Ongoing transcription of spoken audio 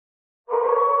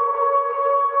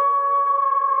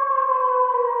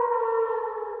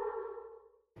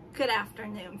Good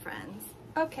afternoon, friends.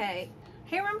 Okay,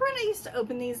 hey, remember when I used to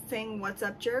open these saying "What's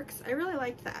up, jerks"? I really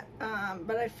liked that,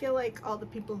 but I feel like all the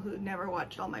people who never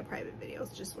watched all my private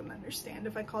videos just wouldn't understand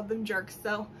if I called them jerks,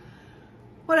 so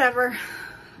whatever.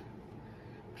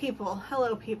 People,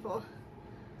 hello people.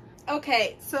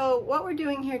 Okay, so what we're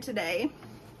doing here today,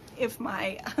 if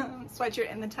my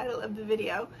sweatshirt and the title of the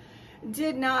video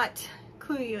did not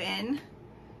clue you in,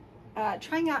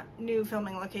 trying out new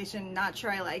filming location. Not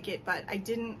sure I like it, but I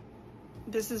didn't.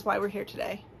 This is why we're here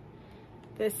today.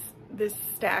 This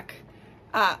stack.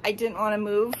 I didn't want to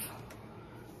move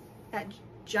that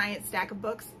giant stack of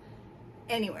books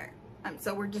anywhere.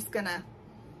 So we're just gonna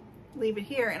leave it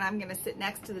here, and I'm gonna sit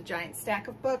next to the giant stack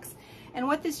of books. And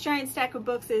what this giant stack of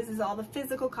books is all the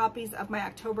physical copies of my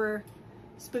October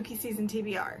spooky season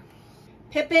TBR.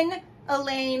 Pippin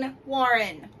Elaine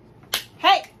Warren.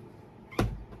 Hey!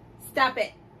 Stop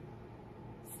it.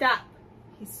 Stop.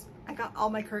 I got all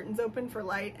my curtains open for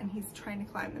light and he's trying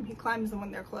to climb them. He climbs them when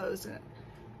they're closed, and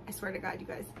I swear to God, you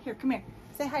guys. Here, come here.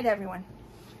 Say hi to everyone.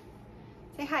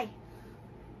 Say hi.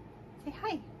 Say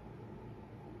hi.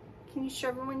 Can you show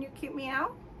everyone your cute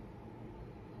meow?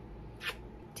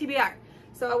 TBR.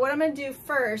 So what I'm going to do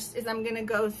first is I'm going to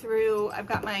go through, I've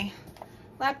got my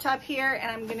laptop here, and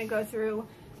I'm going to go through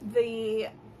the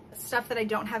stuff that I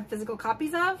don't have physical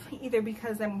copies of, either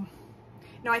because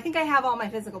I think I have all my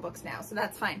physical books now, so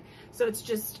that's fine. So it's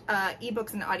just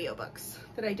ebooks and audiobooks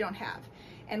that I don't have.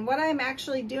 And what I'm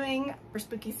actually doing for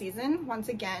spooky season, once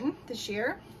again, this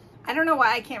year, I don't know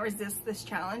why I can't resist this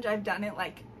challenge. I've done it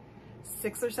like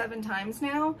 6 or 7 times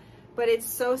now, but it's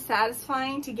so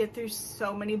satisfying to get through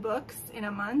so many books in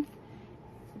a month.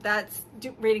 That's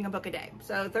reading a book a day.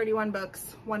 So 31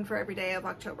 books, one for every day of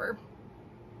October.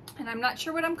 And I'm not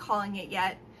sure what I'm calling it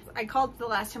yet. I called the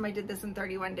last time I did this in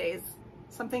 31 days,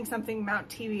 something Mount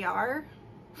TBR.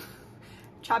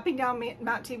 Chopping down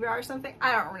Mount TBR or something.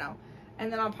 I don't know.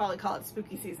 And then I'll probably call it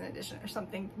Spooky Season Edition or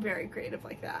something very creative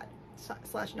like that.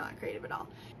 Slash not creative at all.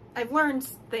 I've learned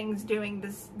things doing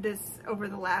this over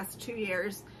the last 2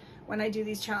 years when I do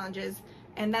these challenges,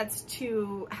 and that's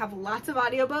to have lots of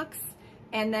audiobooks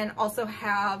and then also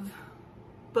have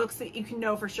books that you can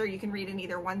know for sure you can read in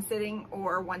either one sitting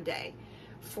or one day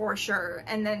for sure,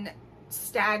 and then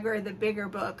stagger the bigger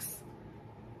books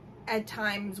at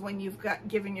times when you've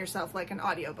given yourself like an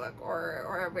audiobook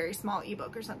or a very small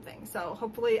ebook or something. So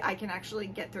hopefully I can actually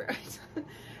get through it.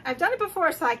 I've done it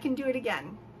before, so I can do it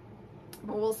again,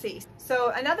 but we'll see.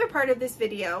 So another part of this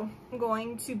video, I'm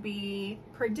going to be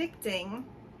predicting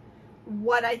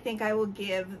what I think I will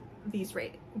give these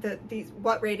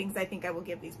what ratings I think I will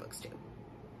give these books to.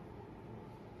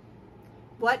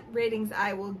 What ratings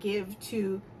I will give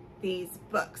to these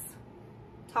books.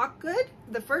 Talk good?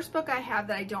 The first book I have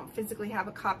that I don't physically have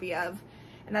a copy of,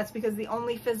 and that's because the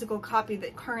only physical copy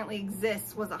that currently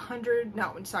exists was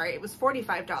it was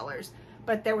 $45,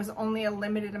 but there was only a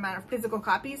limited amount of physical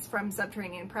copies from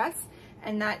Subterranean Press,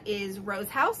 and that is Rose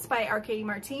House by R.K.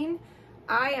 Martin.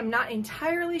 I am not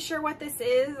entirely sure what this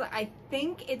is. I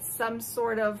think it's some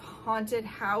sort of haunted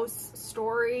house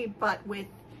story, but with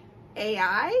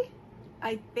AI,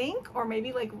 I think, or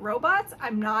maybe like robots.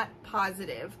 I'm not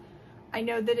positive. I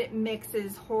know that it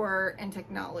mixes horror and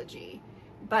technology,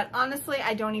 but honestly,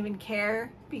 I don't even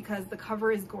care because the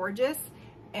cover is gorgeous,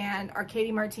 and R.K.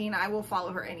 Martin, I will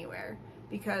follow her anywhere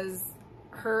because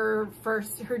her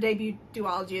debut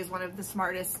duology is one of the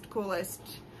smartest, coolest,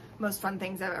 most fun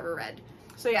things I've ever read.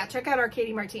 So yeah, check out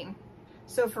R.K. Martin.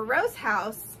 So for Rose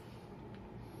House,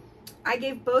 I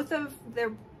gave both of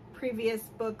their previous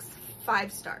books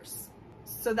 5 stars.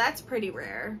 So that's pretty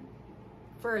rare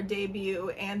for a debut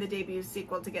and the debut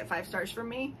sequel to get 5 stars from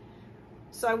me.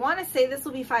 So I want to say this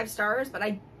will be 5 stars, but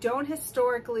I don't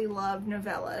historically love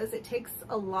novellas. It takes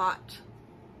a lot,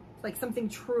 like something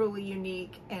truly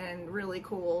unique and really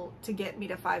cool to get me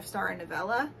to 5-star a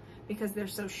novella, because they're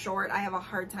so short. I have a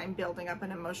hard time building up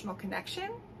an emotional connection.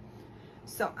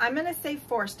 So I'm going to say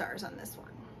 4 stars on this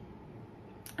one.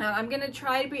 I'm going to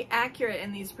try to be accurate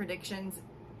in these predictions,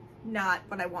 not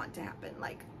what I want to happen.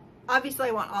 Like, obviously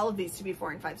I want all of these to be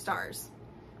 4 and 5 stars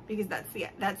because that's the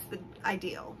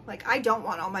ideal. Like, I don't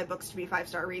want all my books to be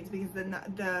 5-star reads because then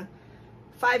the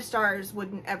 5 stars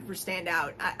wouldn't ever stand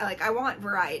out. I want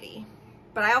variety,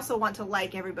 but I also want to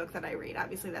like every book that I read.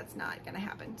 Obviously that's not going to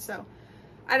happen. So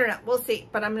I don't know. We'll see.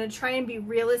 But I'm going to try and be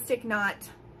realistic, not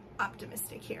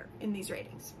optimistic here in these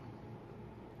ratings.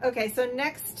 Okay, so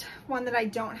next one that I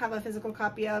don't have a physical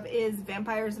copy of is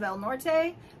Vampires of El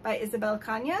Norte by Isabel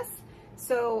Cañas.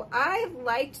 So I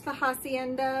liked the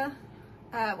Hacienda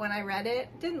when I read it.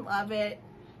 Didn't love it.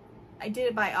 I did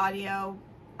it by audio.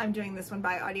 I'm doing this one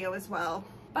by audio as well.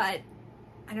 but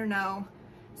I don't know.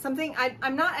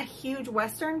 I'm not a huge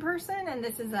Western person, and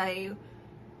this is a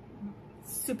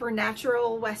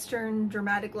supernatural Western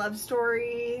dramatic love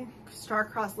story,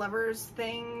 star-crossed lovers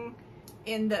thing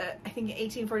in the, I think,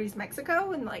 1840s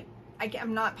Mexico, and like,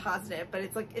 I'm not positive, but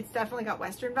it's definitely got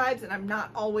Western vibes, and I'm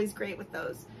not always great with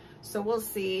those. So we'll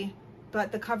see,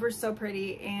 but the cover's so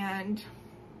pretty, and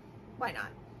why not?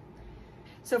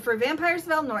 So for Vampires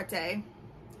of El Norte,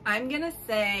 I'm gonna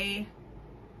say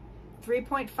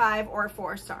 3.5 or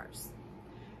 4 stars,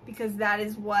 because that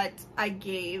is what I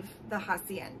gave the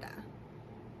Hacienda.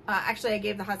 Actually, I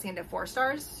gave the Hacienda 4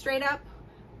 stars straight up,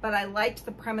 but I liked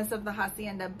the premise of the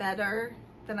Hacienda better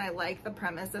than I liked the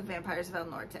premise of Vampires of El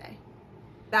Norte.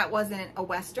 That wasn't a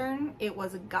Western, it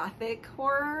was a Gothic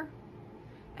horror,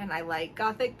 and I like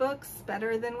Gothic books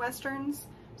better than Westerns,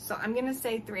 so I'm gonna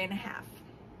say 3.5.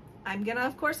 I'm gonna,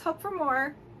 of course, hope for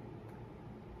more,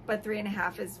 but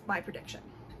 3.5 is my prediction.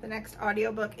 The next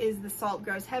audiobook is The Salt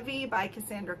Grows Heavy by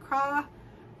Cassandra Craw.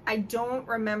 I don't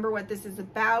remember what this is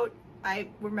about. I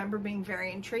remember being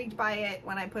very intrigued by it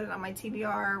when I put it on my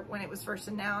TBR when it was first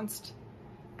announced,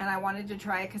 and I wanted to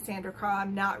try a Cassandra Craw.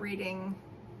 I'm not reading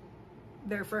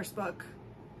their first book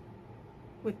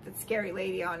with the scary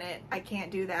lady on it. I can't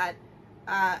do that.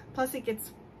 Plus it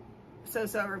gets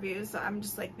so-so reviews, so I'm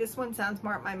just like, this one sounds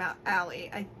more up my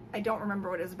alley. I don't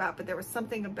remember what it was about, but there was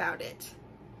something about it.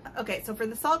 Okay, so for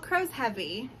The Salt Grows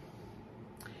Heavy,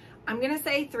 I'm gonna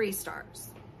say 3 stars.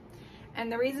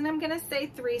 And the reason I'm gonna say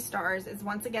 3 stars is,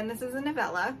 once again, this is a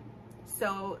novella,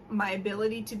 so my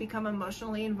ability to become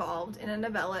emotionally involved in a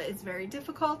novella is very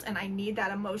difficult, and I need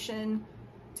that emotion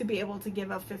to be able to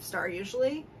give a 5th star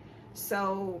usually.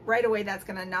 So right away that's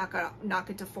gonna knock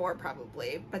it to 4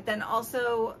 probably. But then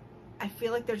also, I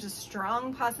feel like there's a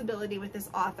strong possibility with this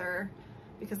author,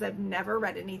 because I've never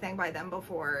read anything by them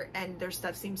before, and their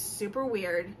stuff seems super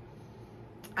weird.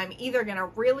 I'm either gonna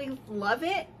really love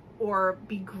it or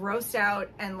be grossed out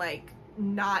and like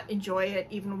not enjoy it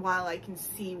even while I can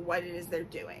see what it is they're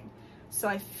doing. So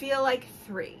I feel like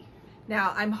 3.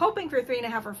 Now I'm hoping for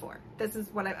 3.5 or 4. This is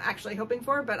what I'm actually hoping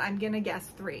for, but I'm gonna guess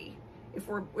 3. If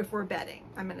we're betting,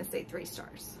 I'm gonna say 3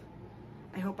 stars.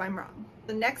 I hope I'm wrong.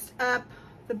 The next up,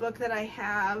 the book that I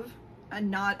have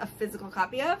not a physical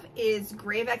copy of, is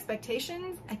Grave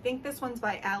Expectations. I think this one's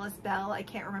by Alice Bell. I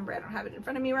can't remember, I don't have it in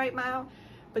front of me right now,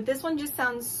 but this one just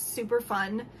sounds super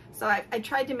fun. So I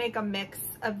tried to make a mix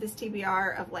of this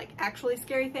TBR of like actually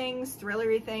scary things,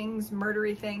 thrillery things,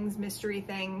 murdery things, mystery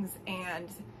things, and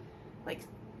like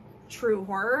true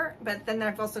horror, but then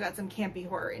I've also got some campy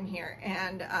horror in here,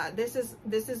 and this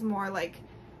is more like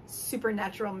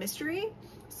supernatural mystery.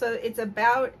 So it's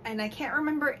about, and I can't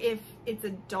remember if it's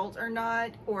adult or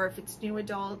not, or if it's new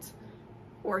adult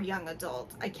or young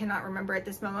adult. I cannot remember at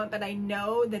this moment, but I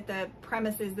know that the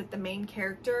premise is that the main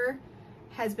character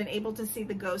has been able to see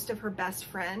the ghost of her best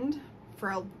friend for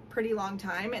a pretty long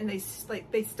time, and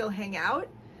they still hang out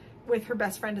with her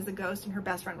best friend as a ghost, and her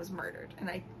best friend was murdered. And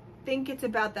I think it's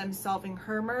about them solving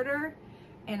her murder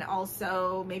and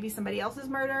also maybe somebody else's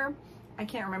murder. I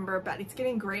can't remember, but it's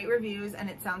getting great reviews and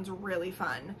it sounds really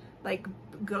fun. Like,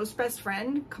 ghost best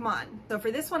friend, come on. So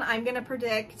for this one, I'm gonna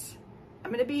predict,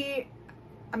 I'm gonna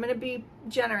be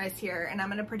generous here, and I'm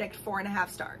gonna predict 4.5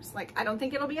 stars. Like, I don't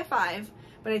think it'll be a 5,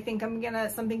 but I think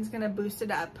something's gonna boost it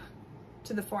up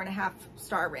to the 4.5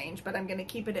 star range, but I'm gonna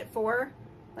keep it at 4,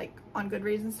 like on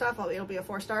Goodreads and stuff. It'll be a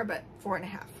 4 star, but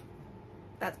 4.5.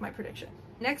 That's my prediction.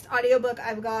 Next audiobook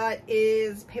I've got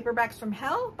is Paperbacks from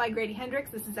Hell by Grady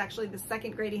Hendrix. This is actually the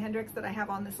second Grady Hendrix that I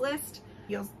have on this list.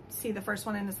 You'll see the first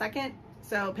one in a second.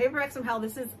 So Paperbacks from Hell,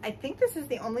 I think this is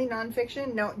the only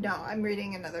nonfiction. No, I'm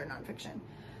reading another nonfiction.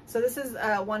 So this is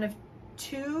one of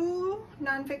 2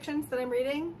 nonfictions that I'm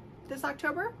reading this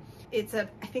October. I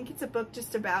think it's a book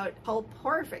just about pulp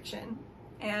horror fiction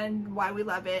and why we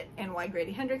love it and why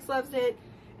Grady Hendrix loves it.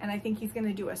 And I think he's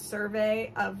gonna do a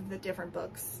survey of the different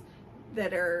books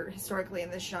that are historically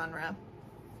in this genre,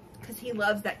 because he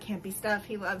loves that campy stuff.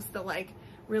 He loves the like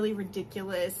really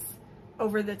ridiculous,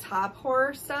 over-the-top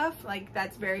horror stuff. Like,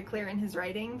 that's very clear in his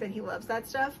writing that he loves that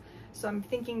stuff. So I'm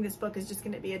thinking this book is just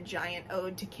going to be a giant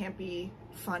ode to campy,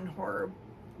 fun horror,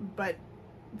 but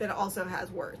that also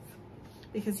has worth,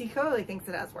 because he totally thinks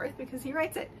it has worth because he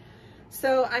writes it.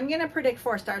 So I'm going to predict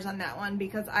 4 stars on that one,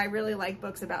 because I really like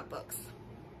books about books,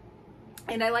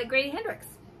 and I like Grady Hendrix.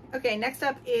 Okay, next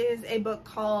up is a book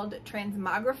called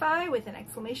Transmogrify with an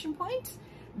exclamation point.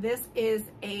 This is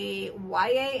a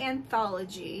YA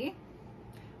anthology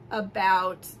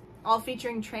about all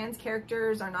featuring trans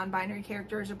characters or non-binary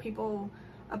characters or people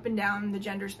up and down the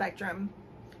gender spectrum.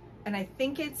 And I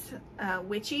think it's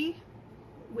witchy.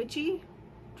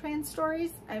 trans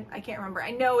stories. I can't remember.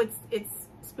 I know it's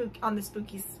on the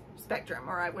spooky spectrum,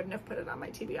 or I wouldn't have put it on my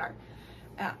TBR.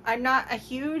 I'm not a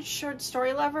huge short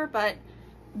story lover, but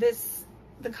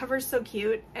the cover's so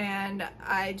cute, and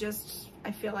I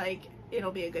feel like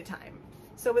it'll be a good time.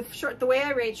 So with the way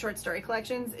I rate short story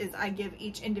collections is I give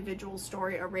each individual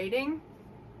story a rating,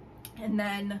 and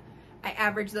then I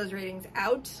average those ratings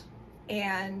out,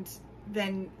 and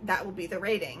then that will be the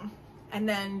rating. And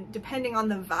then depending on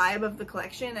the vibe of the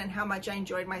collection and how much I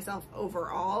enjoyed myself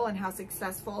overall and how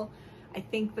successful I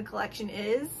think the collection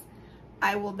is,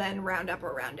 I will then round up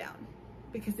or round down,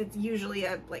 because it's usually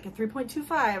like a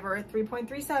 3.25 or a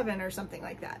 3.37 or something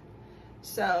like that.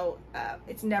 So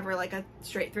it's never like a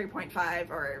straight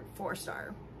 3.5 or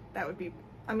 4-star. That would be,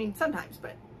 I mean, sometimes,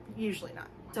 but usually not.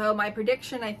 So my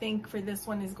prediction, I think, for this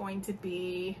one is going to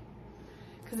be,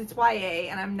 because it's YA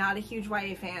and I'm not a huge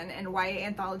YA fan, and YA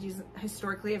anthologies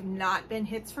historically have not been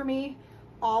hits for me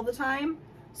all the time.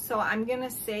 So I'm gonna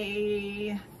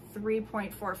say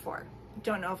 3.44.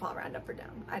 Don't know if I'll round up or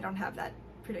down. I don't have that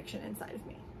prediction inside of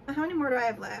me. How many more do I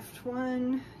have left?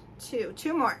 1, 2,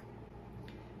 2 more.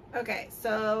 Okay,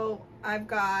 so I've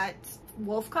got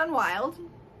Wolf Gone Wild.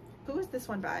 Who is this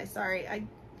one by? Sorry, I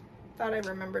thought I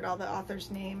remembered all the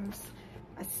authors' names.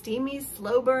 A steamy,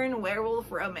 slow burn werewolf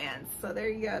romance. So there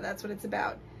you go, that's what it's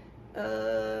about.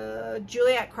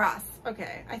 Juliet Cross.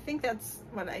 Okay, I think that's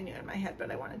what I knew in my head,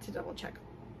 but I wanted to double check.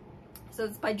 So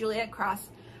it's by Juliet Cross.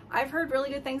 I've heard really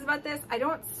good things about this. I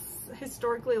don't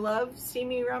historically love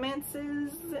steamy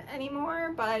romances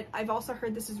anymore, but I've also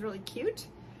heard this is really cute.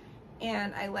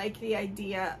 And I like the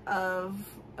idea of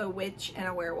a witch and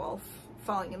a werewolf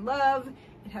falling in love.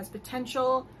 It has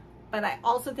potential, but I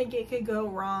also think it could go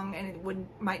wrong and it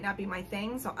might not be my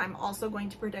thing. So I'm also going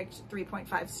to predict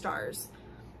 3.5 stars.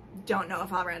 Don't know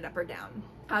if I'll round up or down.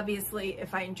 Obviously,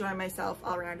 if I enjoy myself,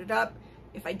 I'll round it up.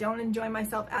 If I don't enjoy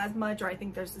myself as much, or I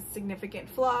think there's a significant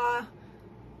flaw,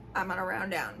 I'm gonna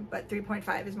round down, but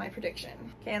 3.5 is my prediction.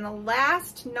 Okay, and the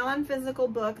last non-physical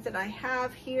book that I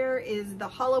have here is The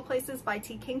Hollow Places by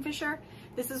T. Kingfisher.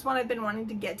 This is one I've been wanting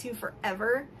to get to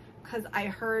forever, because I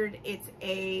heard it's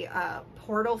a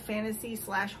portal fantasy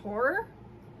 / horror,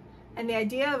 and the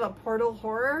idea of a portal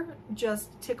horror just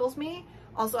tickles me.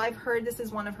 Also, I've heard this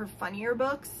is one of her funnier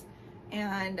books,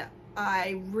 and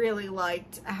I really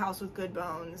liked A House with Good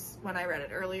Bones when I read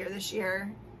it earlier this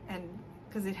year, and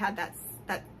because it had that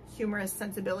humorous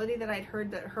sensibility that I'd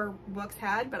heard that her books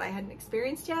had, but I hadn't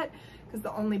experienced yet, because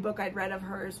the only book I'd read of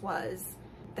hers was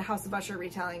the House of Usher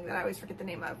retelling that I always forget the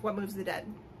name of, What Moves the Dead.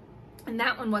 And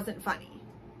that one wasn't funny.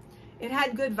 It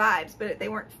had good vibes, but they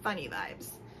weren't funny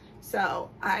vibes. So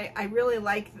I really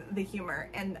like the humor,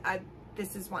 and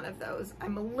this is one of those.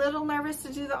 I'm a little nervous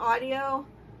to do the audio,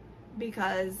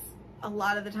 because a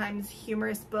lot of the times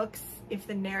humorous books, if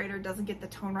the narrator doesn't get the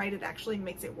tone right, it actually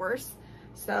makes it worse.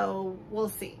 So we'll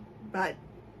see, but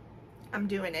I'm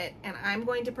doing it, and I'm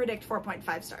going to predict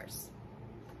 4.5 stars.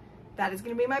 That is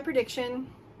going to be my prediction,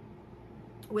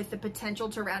 with the potential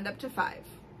to round up to 5.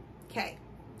 Okay,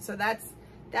 so that's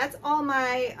all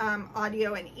my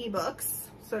audio and ebooks.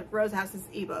 So Rose House's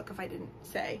ebook, if I didn't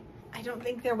say. I don't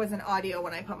think there was an audio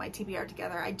when I put my TBR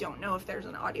together. I don't know if there's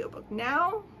an audiobook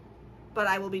now, but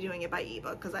I will be doing it by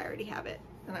ebook because I already have it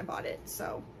and I bought it.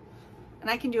 So, and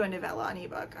I can do a novella on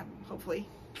ebook, hopefully.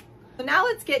 So now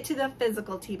let's get to the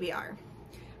physical TBR.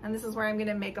 And this is where I'm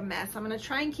gonna make a mess. I'm gonna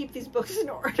try and keep these books in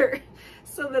order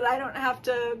so that I don't have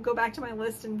to go back to my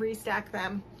list and restack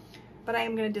them. But I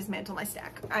am gonna dismantle my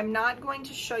stack. I'm not going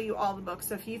to show you all the books.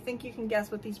 So if you think you can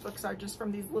guess what these books are just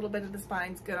from these little bit of the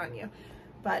spines, good on you.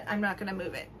 But I'm not gonna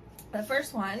move it. The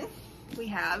first one we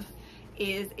have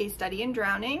is A Study in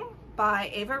Drowning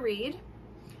by Ava Reed.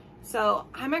 So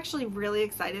I'm actually really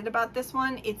excited about this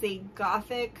one. It's a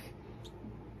gothic,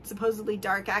 supposedly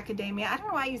dark academia. I don't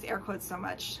know why I use air quotes so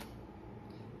much.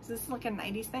 Is this like a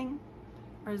 90s thing?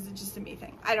 Or is it just a me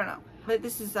thing? I don't know. But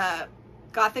this is a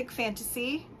gothic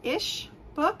fantasy-ish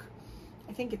book.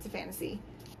 I think it's a fantasy.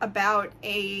 About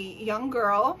a young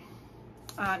girl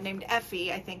named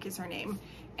Effie, I think is her name.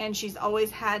 And she's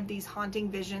always had these haunting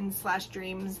visions /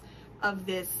 dreams of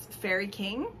this fairy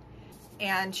king.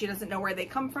 And she doesn't know where they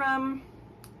come from.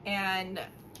 And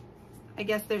I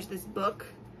guess there's this book.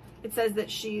 It says that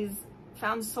she's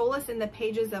found solace in the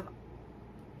pages of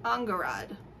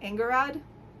Angarad,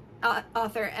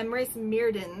 author Emrys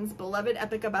Myrddin's beloved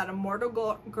epic about a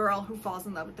mortal girl who falls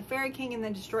in love with the fairy king and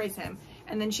then destroys him.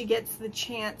 And then she gets the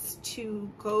chance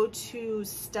to go to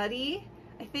study,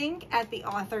 I think, at the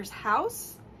author's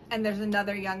house. And there's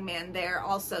another young man there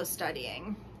also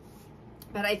studying.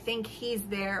 But I think he's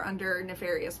there under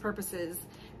nefarious purposes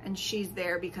and she's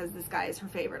there because this guy is her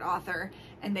favorite author,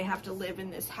 and they have to live in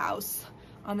this house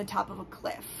on the top of a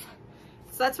cliff.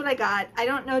 So that's what I got. I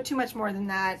don't know too much more than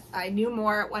that. I knew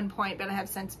more at one point, but I have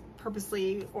since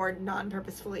purposely or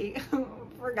non-purposefully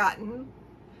forgotten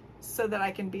so that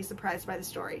I can be surprised by the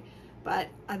story. But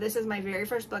this is my very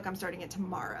first book. I'm starting it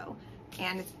tomorrow.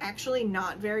 And it's actually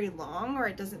not very long, or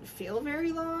it doesn't feel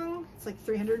very long. It's like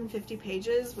 350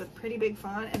 pages with pretty big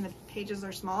font, and the pages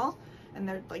are small and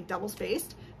they're like double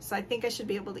spaced. So I think I should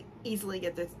be able to easily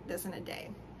get this in a day.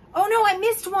 Oh no, I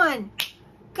missed one!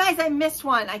 Guys, I missed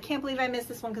one. I can't believe I missed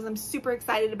this one because I'm super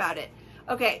excited about it.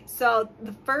 Okay, so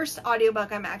the first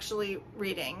audiobook I'm actually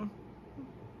reading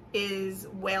is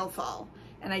Whale Fall.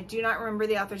 And I do not remember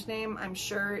the author's name. I'm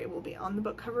sure it will be on the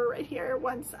book cover right here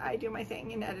once I do my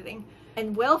thing in editing.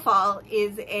 And Whale Fall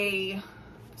is a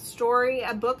story,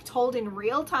 a book told in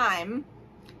real time,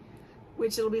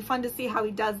 which it'll be fun to see how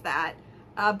he does that,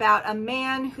 about a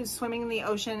man who's swimming in the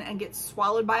ocean and gets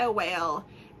swallowed by a whale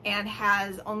and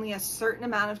has only a certain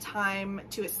amount of time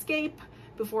to escape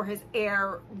before his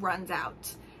air runs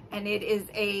out. And it is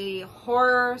a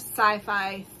horror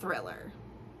sci-fi thriller.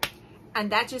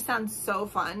 And that just sounds so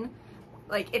fun.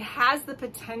 Like, it has the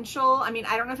potential, I mean,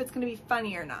 I don't know if it's going to be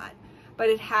funny or not, but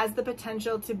it has the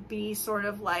potential to be sort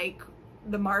of like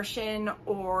The Martian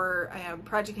or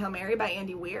Project Hail Mary by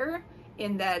Andy Weir,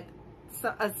 in that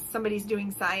somebody's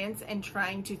doing science and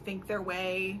trying to think their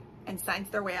way and science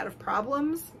their way out of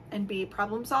problems and be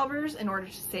problem solvers in order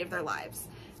to save their lives.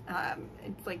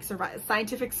 It's like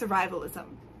scientific survivalism.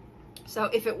 So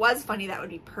if it was funny, that would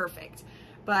be perfect.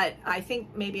 But I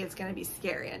think maybe it's going to be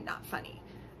scary and not funny.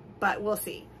 But we'll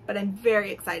see. But I'm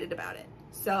very excited about it.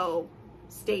 So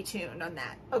stay tuned on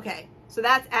that. Okay, so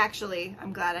that's actually,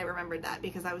 I'm glad I remembered that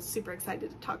because I was super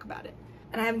excited to talk about it.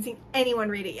 And I haven't seen anyone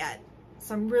read it yet.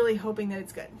 So I'm really hoping that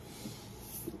it's good.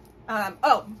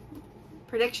 Oh,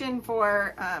 prediction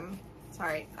for,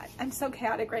 sorry, I'm so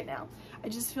chaotic right now. I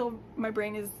just feel my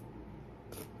brain is,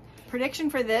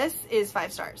 prediction for this is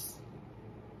 5 stars.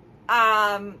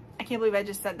 I can't believe I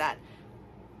just said that.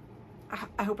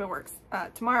 I hope it works.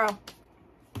 Tomorrow.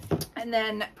 And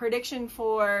then prediction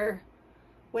for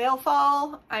Whale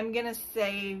Fall, I'm gonna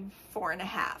say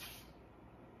 4.5.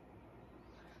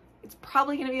 It's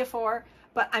probably gonna be a 4,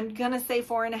 but I'm gonna say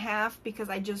 4.5 because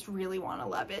I just really want to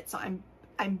love it. So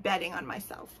I'm betting on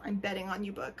myself. I'm betting on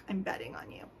you, book. I'm betting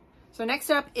on you. So next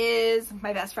up is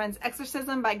My Best Friend's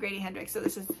Exorcism by Grady Hendrix. So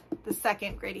this is the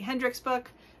second Grady Hendrix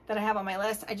book that I have on my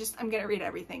list. I'm gonna read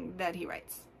everything that he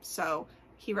writes. So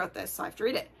he wrote this, so I have to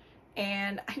read it.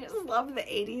 And I just love the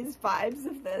 80s vibes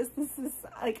of this. This is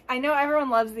like, I know everyone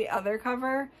loves the other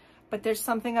cover, but there's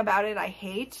something about it I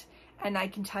hate, and I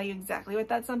can tell you exactly what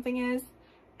that something is,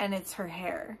 and it's her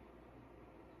hair.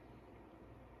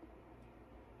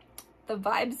 The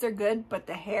vibes are good, but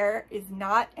the hair is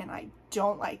not, and I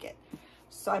don't like it.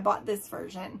 So I bought this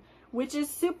version, which is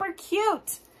super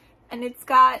cute. And it's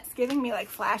giving me like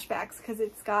flashbacks because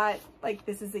it's got like,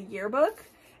 this is a yearbook,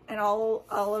 and all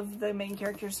of the main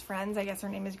character's friends, I guess her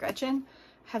name is Gretchen,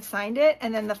 have signed it.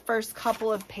 And then the first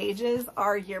couple of pages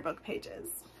are yearbook pages.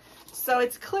 So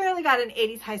it's clearly got an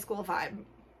 80s high school vibe.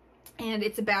 And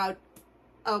it's about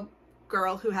a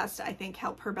girl who has to, I think,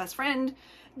 help her best friend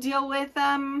deal with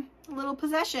a little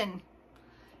possession.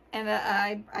 And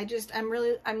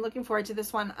I'm looking forward to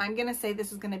this one. I'm gonna say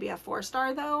this is gonna be a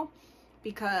 4-star though,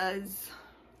 because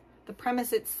the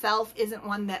premise itself isn't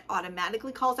one that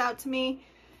automatically calls out to me.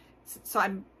 So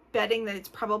I'm betting that it's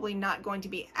probably not going to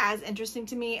be as interesting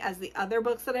to me as the other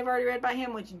books that I've already read by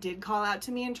him, which did call out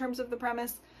to me in terms of the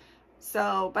premise.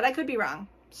 So, but I could be wrong.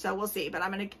 So we'll see, but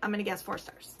I'm gonna guess 4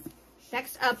 stars.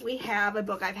 Next up, we have a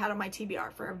book I've had on my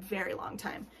TBR for a very long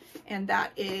time, and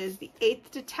that is The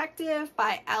Eighth Detective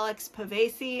by Alex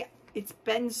Pavesi. It's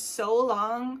been so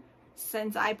long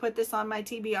since I put this on my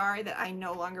TBR that I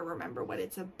no longer remember what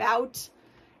it's about.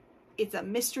 It's a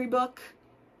mystery book.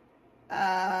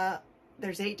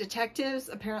 There's 8 detectives.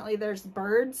 Apparently there's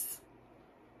birds.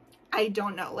 I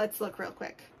don't know. Let's look real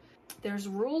quick. There's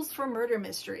rules for murder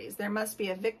mysteries. There must be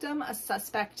a victim, a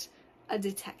suspect, a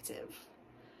detective.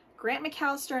 Grant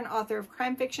McAllister, an author of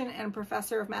crime fiction and a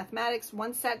professor of mathematics,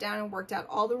 once sat down and worked out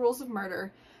all the rules of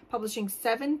murder, publishing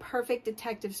 7 perfect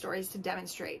detective stories to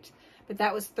demonstrate. But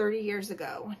that was 30 years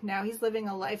ago. Now he's living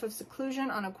a life of seclusion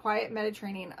on a quiet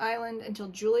Mediterranean island until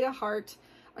Julia Hart,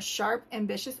 a sharp,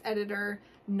 ambitious editor,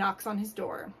 knocks on his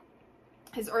door.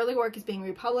 His early work is being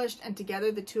republished, and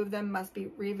together the two of them must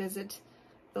revisit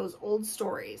those old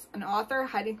stories. An author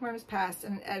hiding from his past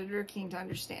and an editor keen to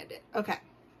understand it. Okay.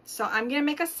 So I'm going to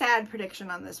make a sad prediction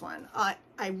on this one.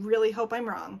 I really hope I'm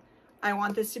wrong. I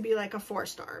want this to be like a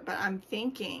 4-star, but I'm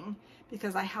thinking,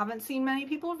 because I haven't seen many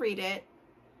people read it,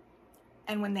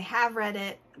 and when they have read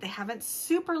it, they haven't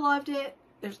super loved it.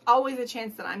 There's always a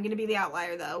chance that I'm going to be the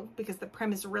outlier though, because the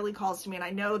premise really calls to me, and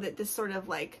I know that this sort of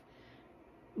like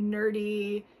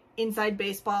nerdy inside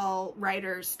baseball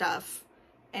writer stuff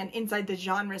and inside the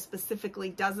genre specifically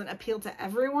doesn't appeal to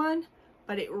everyone,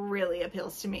 but it really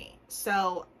appeals to me.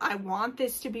 So I want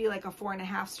this to be like a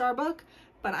 4.5-star book,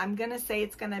 but I'm gonna say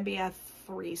it's gonna be a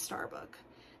 3-star book.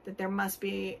 That there must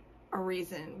be a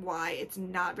reason why it's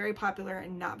not very popular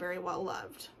and not very well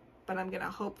loved, but I'm gonna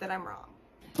hope that I'm wrong.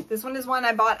 This one is one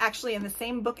I bought actually in the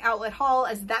same book outlet haul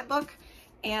as that book,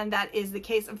 and that is The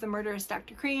Case of the Murderous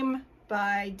Dr. Cream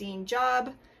by Dean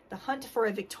Job. The Hunt for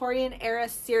a Victorian Era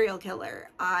Serial Killer.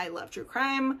 I love true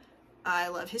crime. I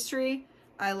love history.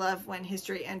 I love when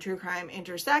history and true crime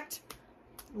intersect.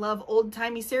 Love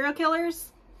old-timey serial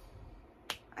killers.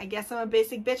 I guess I'm a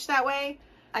basic bitch that way.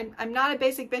 I'm not a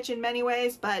basic bitch in many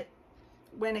ways, but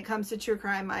when it comes to true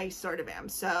crime, I sort of am.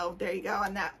 So there you go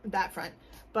on that front.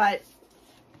 But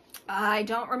I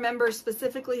don't remember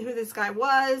specifically who this guy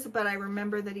was, but I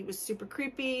remember that he was super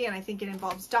creepy, and I think it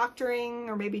involves doctoring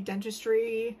or maybe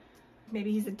dentistry.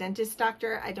 Maybe he's a dentist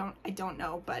doctor. I don't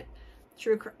know, but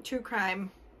true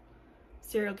crime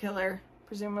serial killer.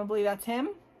 Presumably that's him.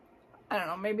 I don't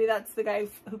know. Maybe that's the guy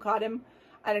who caught him.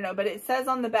 I don't know, but it says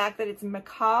on the back that it's a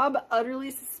macabre,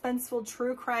 utterly suspenseful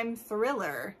true crime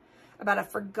thriller about a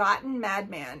forgotten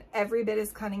madman, every bit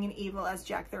as cunning and evil as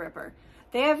Jack the Ripper.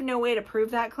 They have no way to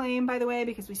prove that claim, by the way,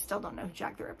 because we still don't know who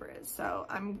Jack the Ripper is. So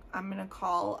I'm gonna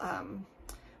call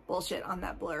bullshit on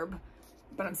that blurb,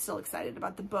 but I'm still excited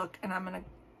about the book, and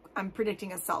I'm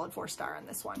predicting a solid 4-star on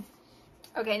this one.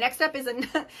 Okay, next up is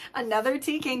another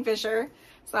T. Kingfisher.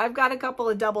 So I've got a couple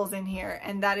of doubles in here,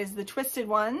 and that is The Twisted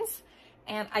Ones.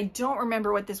 And I don't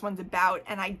remember what this one's about,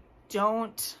 and I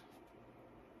don't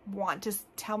want to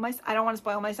I don't want to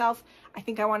spoil myself. I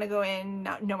think I want to go in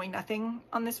not knowing nothing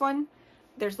on this one.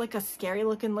 There's like a scary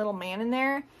looking little man in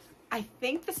there. I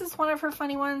think this is one of her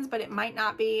funny ones, but it might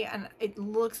not be, and it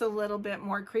looks a little bit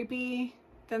more creepy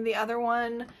than the other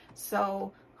one,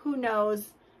 so who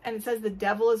knows. And it says the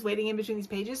devil is waiting in between these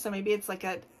pages, so maybe it's like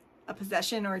a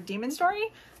possession or a demon story.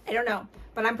 I don't know,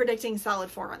 but I'm predicting solid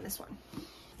 4 on this one.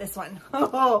 This one,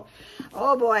 oh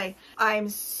boy, I'm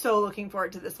so looking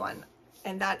forward to this one,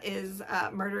 and that is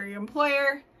Murder Your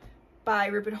Employer by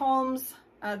Rupert Holmes.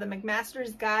 The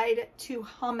McMaster's Guide to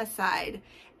Homicide.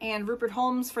 And Rupert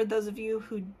Holmes, for those of you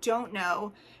who don't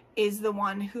know, is the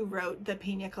one who wrote the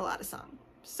Pina Colada song.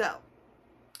 So,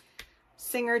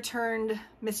 singer turned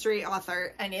mystery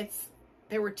author, and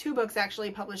there were 2 books actually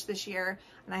published this year,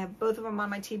 and I have both of them on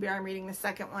my TBR. I'm reading the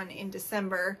second one in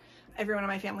December. Everyone in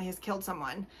my family has killed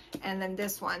someone. And then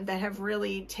this one, that have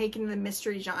really taken the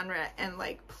mystery genre and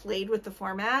like played with the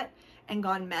format and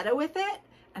gone meta with it.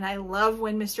 And I love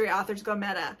when mystery authors go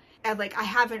meta. And like, I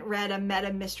haven't read a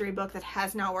meta mystery book that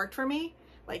has not worked for me,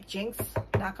 like Jinx,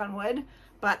 knock on wood,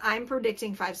 but I'm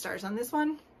predicting 5 stars on this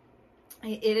one.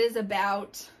 It is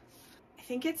about, I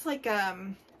think it's like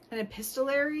an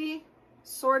epistolary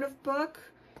sort of book.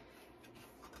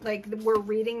 Like, we're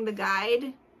reading the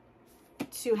guide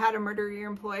to how to murder your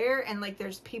employer, and like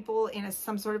there's people in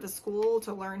some sort of a school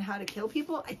to learn how to kill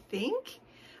people, I think.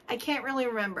 I can't really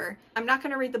remember. I'm not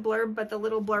going to read the blurb, but the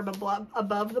little blurb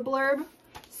above the blurb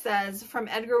says, from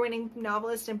Edgar-winning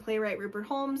novelist and playwright Rupert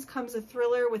Holmes comes a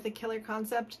thriller with a killer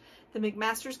concept, the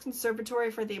McMaster's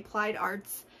Conservatory for the Applied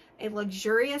Arts, a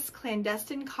luxurious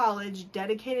clandestine college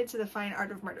dedicated to the fine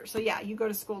art of murder. So yeah, you go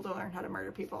to school to learn how to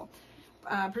murder people,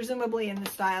 presumably in the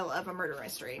style of a murder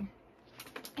mystery.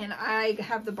 And I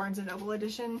have the Barnes & Noble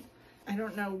edition. I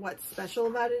don't know what's special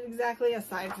about it exactly,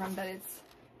 aside from that it's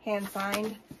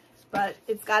hand-signed, but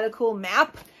it's got a cool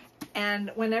map,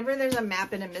 and whenever there's a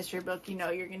map in a mystery book, you know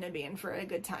you're going to be in for a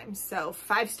good time. So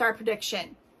 5-star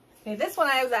prediction. Okay, this one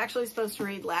I was actually supposed to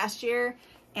read last year,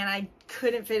 and I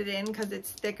couldn't fit it in because it's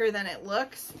thicker than it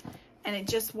looks, and it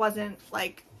just wasn't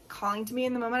like calling to me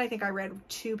in the moment. I think I read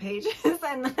 2 pages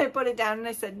and then I put it down and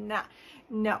I said, nah,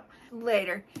 no,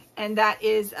 later. And that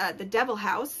is The Devil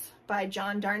House by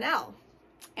John Darnell.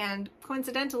 And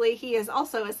coincidentally, he is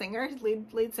also a singer,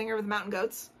 lead singer of the Mountain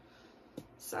Goats.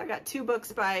 So I got 2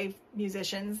 books by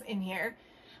musicians in here,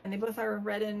 and they both are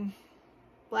red and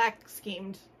black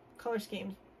color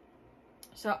schemed.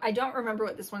 So I don't remember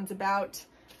what this one's about.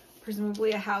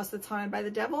 Presumably a house that's haunted by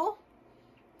the devil.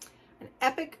 An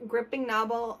epic, gripping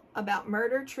novel about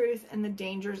murder, truth, and the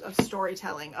dangers of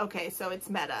storytelling. Okay, so it's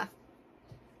meta.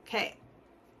 Okay.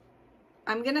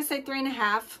 I'm going to say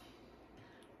 3.5.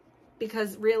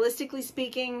 Because realistically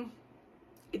speaking,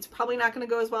 It's probably not going to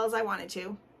go as well as I want it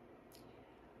to,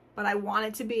 but I want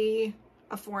it to be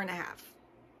a 4.5.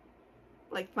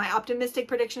 Like, my optimistic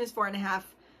prediction is 4.5.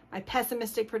 My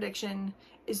pessimistic prediction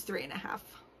is 3.5.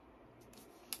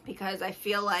 Because I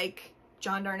feel like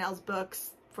John Darnell's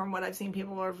books, from what I've seen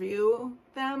people review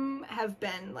them, have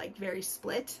been like very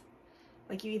split.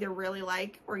 Like, you either really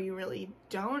like or you really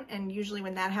don't. And usually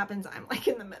when that happens, I'm like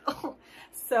in the middle.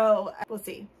 So we'll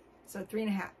see. So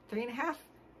 3.5. 3.5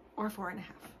 or 4.5.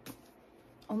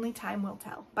 Only time will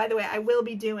tell. By the way, I will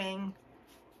be doing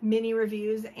mini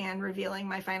reviews and revealing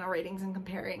my final ratings and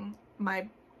comparing my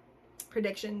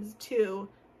predictions to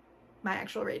my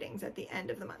actual ratings at the end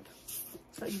of the month.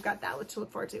 So you've got that to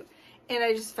look forward to. And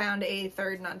I just found a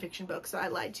third nonfiction book, so I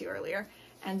lied to you earlier,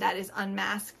 and that is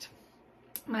Unmasked: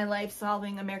 My Life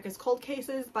Solving America's Cold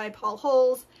Cases by Paul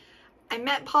Holes. I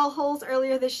met Paul Holes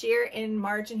earlier this year in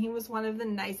March, and he was one of the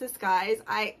nicest guys.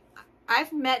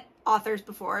 I've met authors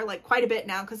before, like quite a bit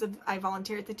now, because I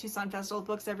volunteer at the Tucson Festival of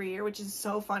Books every year, which is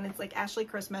so fun. It's like Ashley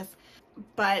Christmas.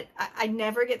 But I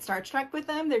never get starstruck with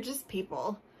them. They're just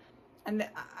people. And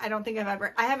I don't think I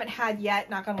haven't had yet,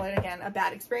 knock on wood again, a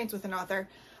bad experience with an author.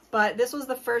 But this was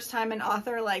the first time an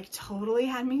author like totally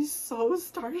had me so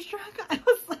starstruck. I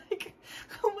was like,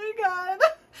 oh my God.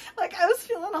 Like, I was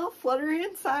feeling all fluttery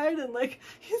inside, and like,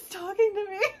 he's talking to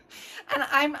me. And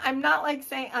I'm not like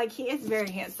saying, like, he is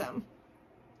very handsome.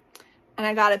 And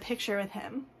I got a picture with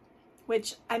him,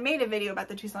 which I made a video about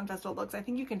the Tucson Festival of Books. I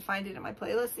think you can find it in my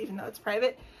playlist, even though it's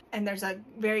private. And there's a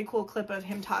very cool clip of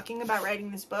him talking about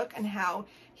writing this book and how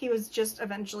he was just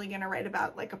eventually going to write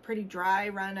about like a pretty dry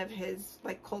run of his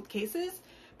like cold cases.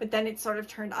 But then it sort of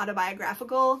turned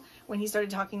autobiographical when he started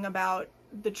talking about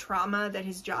the trauma that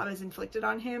his job has inflicted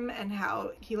on him and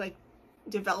how he like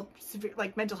developed severe,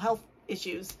 like mental health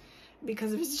issues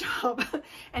because of his job.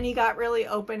 And he got really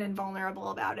open and vulnerable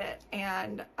about it.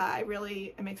 And I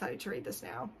really am excited to read this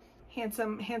now.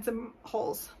 Handsome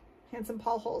Paul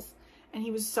Holes. And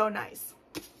he was so nice.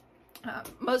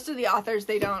 Most of the authors,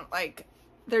 they don't like,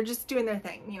 they're just doing their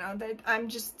thing, you know. I'm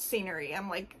just scenery. I'm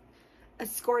like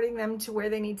escorting them to where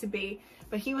they need to be.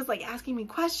 But he was like asking me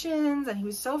questions, and he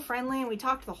was so friendly, and we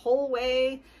talked the whole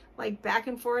way, like back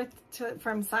and forth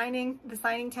from the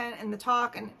signing tent and the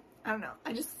talk. And I don't know,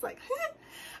 I just like,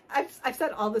 I've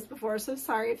said all this before, so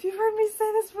sorry if you've heard me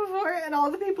say this before, and all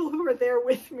the people who were there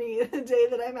with me the day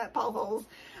that I met Paul Holes,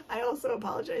 I also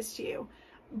apologize to you.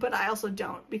 But I also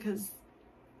don't, because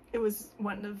it was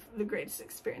one of the greatest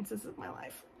experiences of my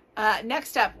life.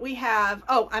 Next up, we have,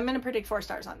 I'm going to predict 4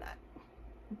 stars on that.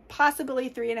 Possibly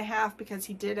 3.5, because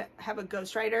he did have a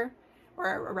ghostwriter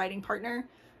or a writing partner.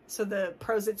 So the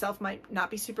prose itself might not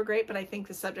be super great, but I think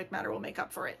the subject matter will make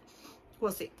up for it.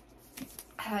 We'll see.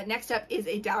 Next up is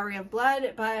A Dowry of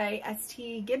Blood by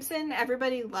S.T. Gibson.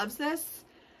 Everybody loves this.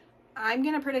 I'm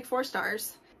going to predict 4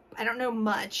 stars. I don't know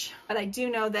much, but I do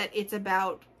know that it's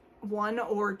about 1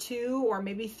 or 2 or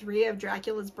maybe 3 of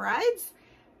Dracula's brides.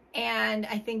 And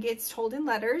I think it's told in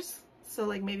letters. So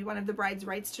like maybe one of the brides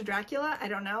writes to Dracula. I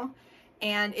don't know.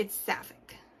 And it's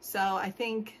sapphic. So I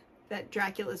think that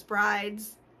Dracula's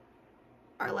brides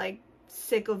are like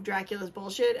sick of Dracula's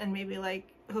bullshit and maybe like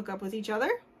hook up with each other.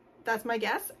 That's my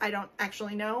guess. I don't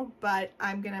actually know, but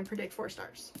I'm going to predict 4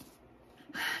 stars.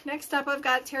 Next up, I've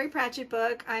got Terry Pratchett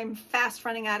book. I'm fast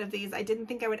running out of these. I didn't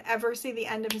think I would ever see the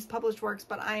end of his published works,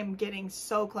 but I am getting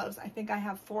so close. I think I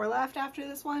have 4 left after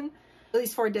this one. At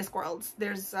least 4 Discworlds.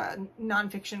 There's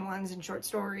nonfiction ones and short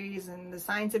stories and the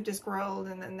Science of Discworld,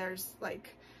 and then there's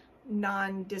like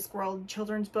non-Discworld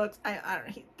children's books. I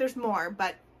don't know. There's more,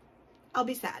 but I'll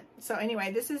be sad. So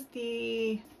anyway, this is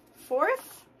the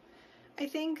 4th, I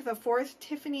think, the 4th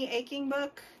Tiffany Aching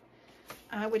book.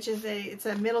 Which is it's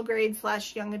a middle grade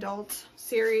 / young adult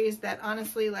series that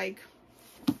honestly, like,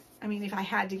 I mean, if I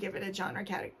had to give it a genre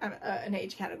an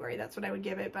age category, that's what I would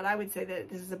give it. But I would say that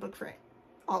this is a book for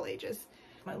all ages.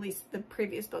 At least the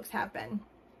previous books have been.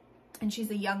 And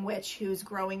she's a young witch who's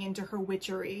growing into her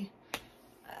witchery.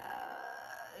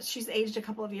 She's aged a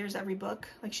couple of years every book.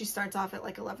 Like, she starts off at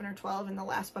like 11 or 12. In the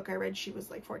last book I read, she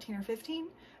was like 14 or 15,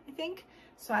 I think.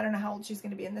 So I don't know how old she's going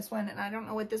to be in this one, and I don't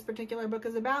know what this particular book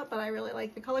is about, but I really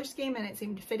like the color scheme, and it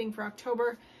seemed fitting for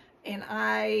October, and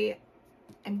I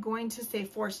am going to say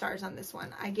 4 stars on this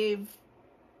one. I gave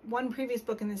one previous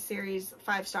book in this series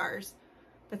 5 stars,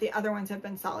 but the other ones have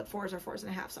been solid 4s or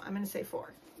 4.5, so I'm going to say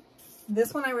 4.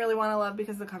 This one I really want to love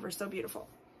because the cover is so beautiful,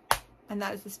 and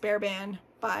that is The Spare Band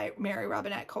by Mary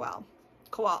Robinette Kowal.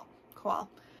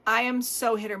 I am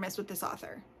so hit or miss with this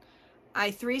author.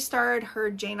 I 3-starred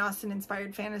her Jane Austen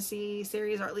inspired fantasy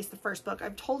series, or at least the first book.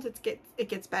 I'm told it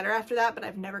gets better after that, but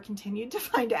I've never continued to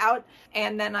find out.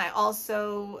 And then I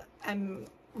also am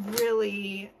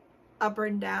really up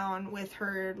and down with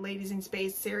her Ladies in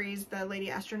Space series, the Lady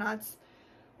Astronauts.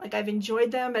 Like, I've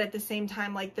enjoyed them, but at the same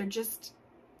time, like, they're just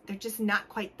not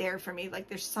quite there for me. Like,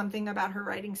 there's something about her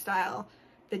writing style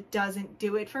that doesn't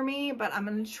do it for me, but I'm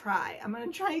gonna try. I'm gonna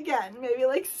try again. Maybe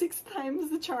like 6 times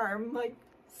the charm. Like,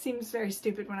 seems very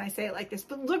stupid when I say it like this,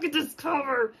 but look at this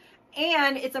cover.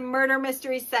 And it's a murder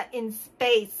mystery set in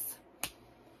space.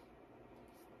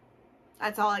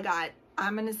 That's all I got.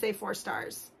 I'm gonna say 4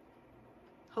 stars.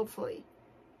 Hopefully.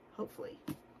 Hopefully.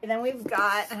 And then we've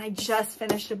got, and I just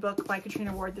finished a book by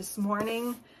Katrina Ward this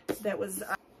morning that was,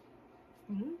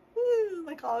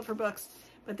 like all of her books,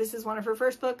 but this is one of her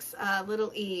first books,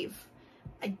 Little Eve.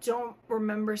 I don't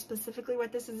remember specifically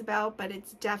what this is about, but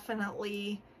it's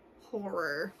definitely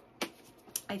horror.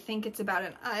 I think it's about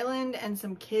an island and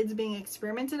some kids being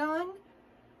experimented on.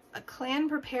 A clan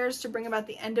prepares to bring about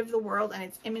the end of the world and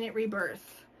its imminent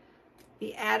rebirth.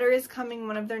 The adder is coming,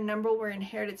 one of their number will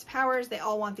inherit its powers. They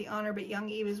all want the honor, but young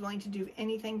Eve is willing to do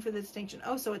anything for the distinction.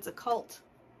 Oh, so it's a cult.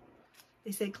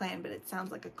 They say clan, but it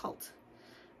sounds like a cult.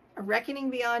 A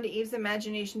reckoning beyond Eve's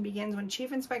imagination begins when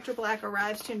Chief Inspector Black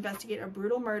arrives to investigate a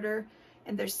brutal murder,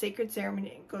 and their sacred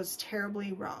ceremony goes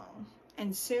terribly wrong.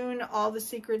 And soon all the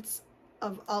secrets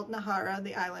of Alt Nahara,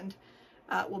 the island,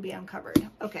 will be uncovered.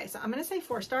 Okay, so I'm going to say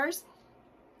 4 stars.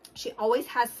 She always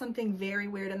has something very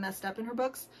weird and messed up in her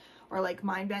books, or like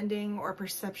mind-bending or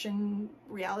perception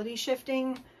reality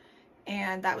shifting.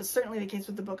 And that was certainly the case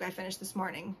with the book I finished this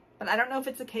morning. But I don't know if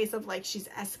it's a case of like she's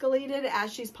escalated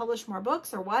as she's published more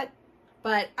books or what.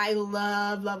 But I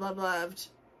loved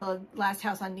Last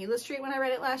House on Neela Street when I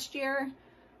read it last year.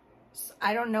 So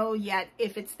I don't know yet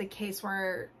if it's the case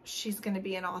where she's going to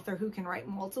be an author who can write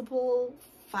multiple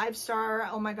 5-star,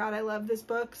 oh my god, I love this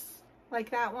books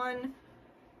like that one.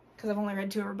 Because I've only read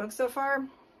 2 of her books so far.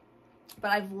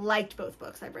 But I've liked both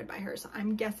books I've read by her. So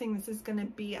I'm guessing this is going to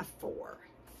be a 4.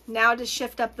 Now to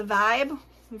shift up the vibe,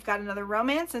 we've got another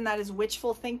romance, and that is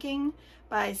Witchful Thinking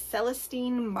by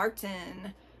Celestine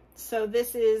Martin. So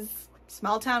this is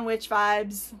small town witch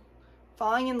vibes,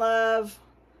 falling in love.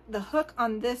 The hook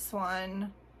on this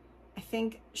one, I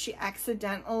think she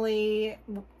accidentally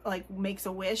like makes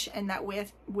a wish, and that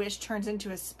wish turns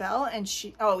into a spell, and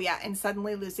and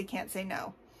suddenly Lucy can't say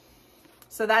no.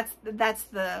 So that's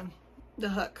the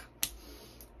hook.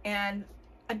 And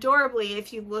adorably,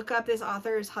 if you look up this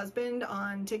author's husband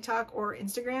on TikTok or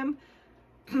Instagram,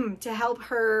 to help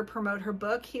her promote her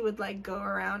book, he would like go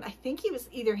around, I think he was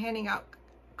either handing out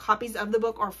copies of the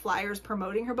book or flyers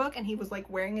promoting her book, and he was like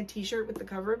wearing a t-shirt with the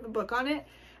cover of the book on it,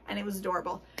 and it was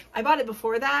adorable. I bought it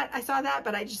before that, I saw that,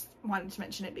 but I just wanted to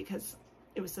mention it because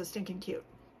it was so stinking cute.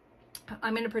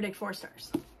 I'm going to predict 4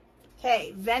 stars.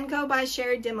 Okay, Venko by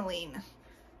Sherry Dimeline.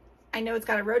 I know it's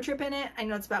got a road trip in it. I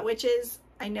know it's about witches.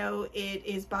 I know it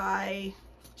is by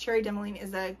Sherry Dimeline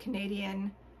is a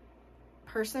Canadian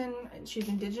person. She's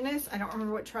indigenous. I don't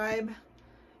remember what tribe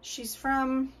she's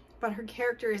from, but her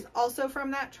character is also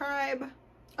from that tribe.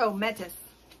 Oh, Metis.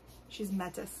 She's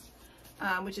Metis,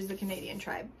 which is the Canadian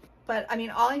tribe. But I mean,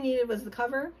 all I needed was the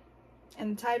cover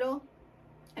and the title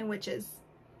and witches.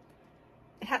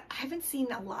 I haven't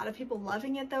seen a lot of people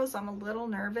loving it though, so I'm a little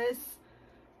nervous.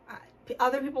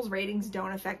 Other people's ratings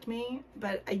don't affect me,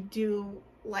 but I do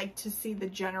like to see the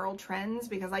general trends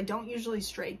because I don't usually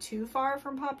stray too far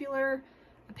from popular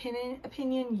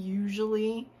opinion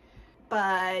usually,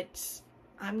 but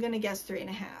I'm gonna guess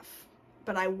 3.5,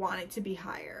 but I want it to be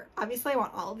higher. Obviously I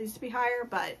want all of these to be higher,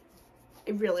 but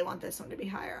I really want this one to be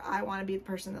higher. I want to be the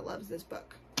person that loves this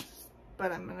book,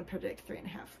 but I'm gonna predict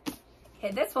 3.5.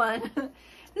 Okay, this one,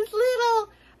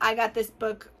 I got this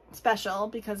book special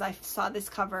because I saw this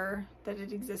cover that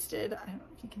it existed. I don't know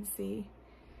if you can see,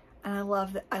 and I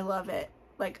love it.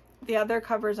 Like, the other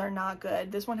covers are not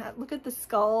good. This one had, look at the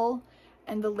skull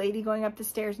and the lady going up the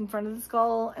stairs in front of the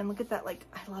skull, and look at that, like,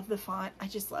 I love the font. I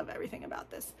just love everything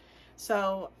about this.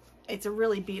 So it's a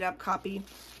really beat up copy.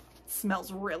 It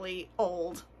smells really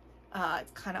old.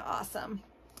 It's kind of awesome.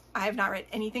 I have not read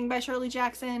anything by Shirley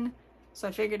Jackson, so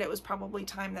I figured it was probably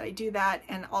time that I do that.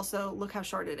 And also, look how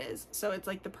short it is. So it's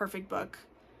like the perfect book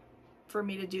for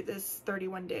me to do this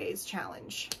 31 days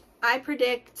challenge. I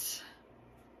predict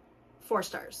 4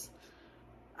 stars.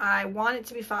 I want it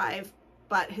to be 5,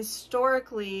 but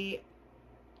historically,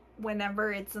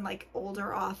 whenever it's an like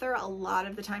older author, a lot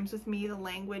of the times with me, the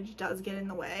language does get in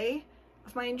the way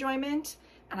of my enjoyment.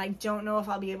 And I don't know if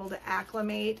I'll be able to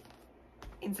acclimate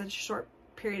in such a short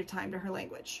period of time to her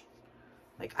language.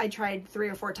 Like, I tried 3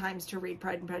 or 4 times to read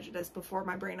Pride and Prejudice before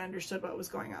my brain understood what was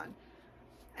going on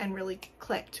and really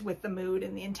clicked with the mood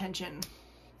and the intention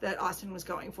that Austen was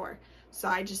going for. So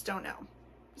I just don't know.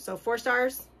 So 4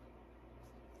 stars,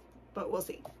 but we'll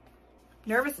see.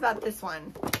 Nervous about this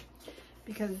one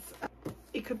because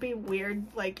it could be weird,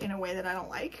 like, in a way that I don't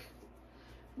like,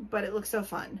 but it looks so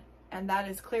fun. And that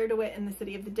is Claire DeWitt in the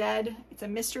City of the Dead. It's a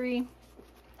mystery.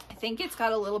 I think it's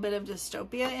got a little bit of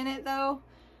dystopia in it though,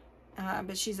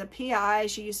 but she's a PI.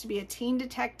 She used to be a teen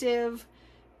detective.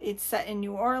 It's set in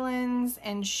New Orleans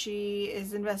and she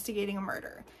is investigating a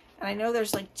murder. And I know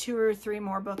there's like 2 or 3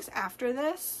 more books after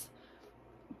this,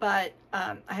 but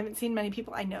I haven't seen many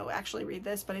people I know actually read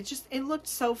this, but it looked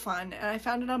so fun. And I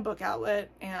found it on Book Outlet.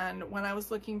 And when I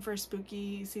was looking for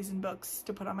spooky season books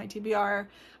to put on my TBR,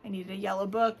 I needed a yellow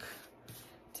book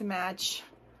to match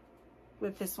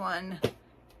with this one.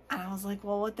 And I was like,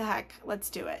 well, what the heck? Let's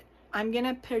do it. I'm going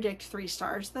to predict 3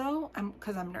 stars though,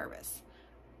 because I'm nervous.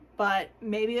 But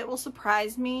maybe it will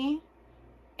surprise me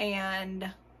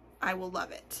and I will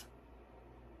love it.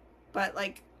 But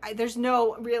like,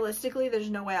 realistically, there's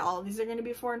no way all of these are going to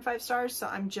be 4 and 5 stars. So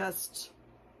I'm just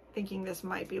thinking this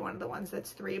might be one of the ones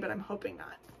that's 3, but I'm hoping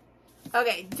not.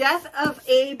 Okay, Death of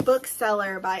a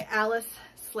Bookseller by Alice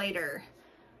Slater.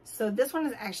 So this one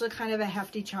is actually kind of a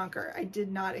hefty chunker. I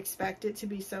did not expect it to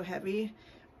be so heavy.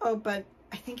 Oh, but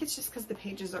I think it's just because the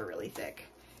pages are really thick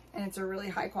and it's a really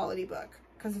high quality book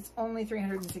because it's only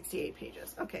 368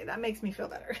 pages. Okay, that makes me feel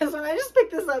better. Because when I just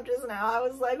picked this up just now, I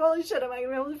was like, holy shit, am I gonna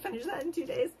be able to finish that in 2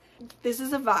 days? This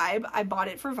is a vibe. I bought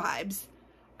it for vibes.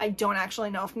 I don't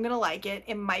actually know if I'm gonna like it.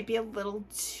 It might be a little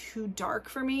too dark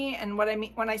for me. And what I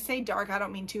mean, when I say dark, I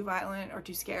don't mean too violent or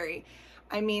too scary.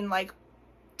 I mean like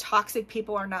toxic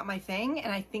people are not my thing.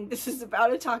 And I think this is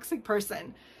about a toxic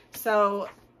person. So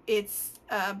it's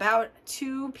about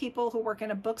 2 people who work in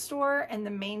a bookstore, and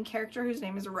the main character, whose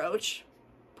name is Roach,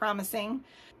 promising,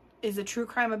 is a true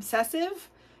crime obsessive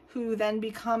who then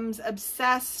becomes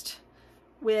obsessed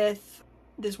with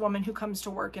this woman who comes to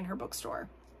work in her bookstore.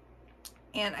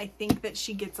 And I think that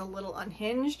she gets a little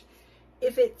unhinged.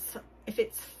 If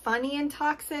it's funny and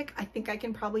toxic, I think I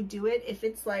can probably do it. If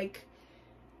it's like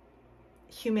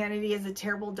humanity is a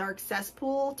terrible dark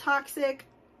cesspool toxic,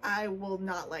 I will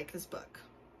not like this book.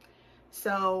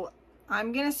 So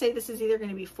I'm gonna say this is either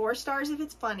gonna be 4 stars if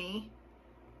it's funny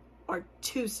or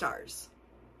 2 stars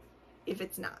if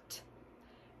it's not.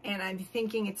 And I'm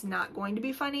thinking it's not going to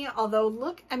be funny, although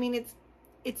look, I mean,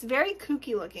 it's very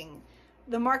kooky looking.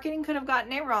 The marketing could have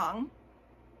gotten it wrong,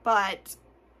 but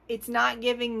it's not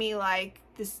giving me like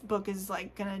this book is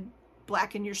like gonna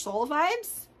blacken your soul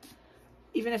vibes,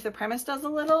 even if the premise does a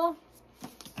little.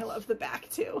 I love the back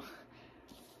too.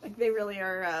 Like they really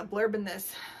are blurbing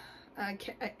this.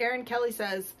 Erin Kelly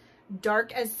says,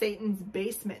 dark as Satan's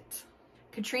basement.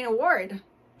 Katrina Ward,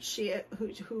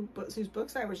 whose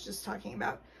books I was just talking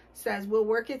about, says, will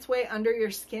work its way under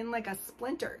your skin like a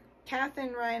splinter.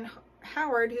 Katherine Ryan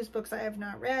Howard, whose books I have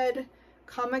not read,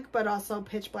 comic but also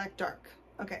pitch black dark.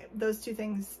 Okay, those 2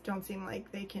 things don't seem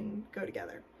like they can go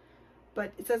together.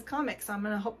 But it says comic, so I'm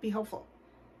going to be hopeful.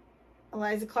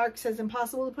 Eliza Clark says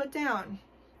impossible to put down.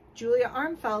 Julia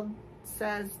Armfeld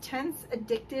says tense,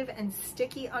 addictive, and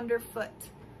sticky underfoot.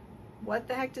 What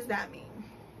the heck does that mean?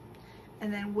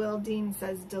 And then Will Dean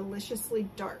says deliciously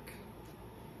dark.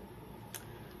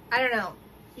 I don't know.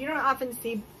 You don't often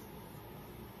see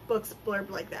books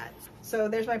blurb like that. So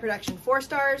there's my prediction. 4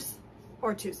 stars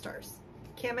or 2 stars.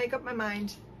 Can't make up my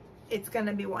mind. It's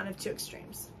gonna be one of 2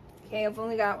 extremes. Okay, I've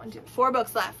only got 4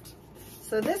 books left.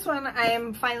 So this one I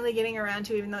am finally getting around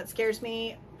to, even though it scares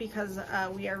me, because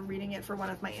we are reading it for one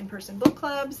of my in-person book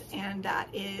clubs, and that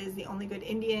is The Only Good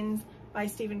Indians by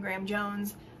Stephen Graham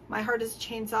Jones. My Heart is a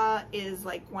Chainsaw is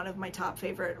like one of my top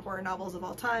favorite horror novels of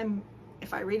all time.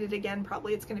 If I read it again,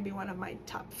 probably it's going to be one of my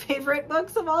top favorite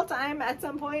books of all time at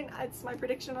some point. That's my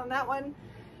prediction on that one.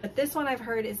 But this one I've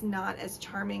heard is not as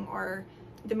charming, or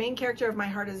the main character of My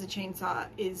Heart is a Chainsaw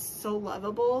is so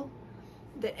lovable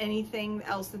that anything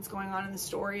else that's going on in the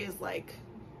story is like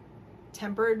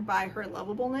tempered by her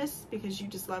lovableness, because you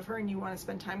just love her and you want to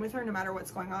spend time with her no matter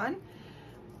what's going on.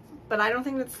 But I don't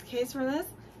think that's the case for this.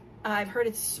 I've heard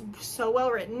it's so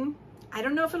well written. I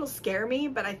don't know if it'll scare me,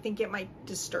 but I think it might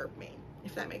disturb me,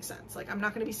 if that makes sense. Like, I'm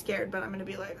not going to be scared, but I'm going to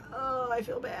be like, oh, I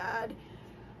feel bad.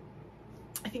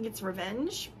 I think it's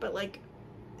revenge, but like,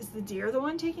 is the deer the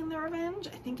one taking the revenge?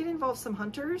 I think it involves some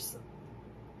hunters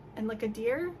and like a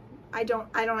deer. I don't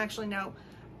actually know,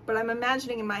 but I'm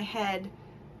imagining in my head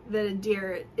that a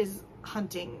deer is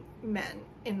hunting men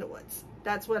in the woods.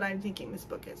 That's what I'm thinking this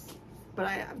book is, but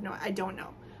I don't know.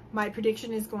 My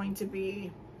prediction is going to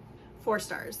be 4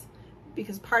 stars,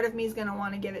 because part of me is going to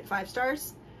want to give it 5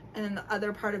 stars, and then the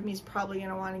other part of me is probably going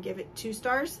to want to give it 2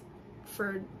 stars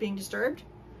for being disturbed,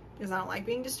 because I don't like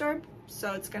being disturbed.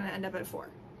 So it's going to end up at 4.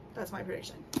 That's my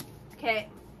prediction. Okay,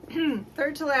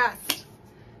 third to last,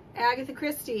 Agatha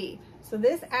Christie. So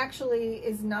this actually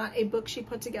is not a book she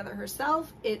put together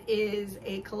herself. It is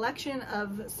a collection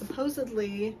of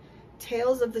supposedly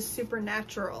tales of the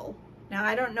supernatural. Now,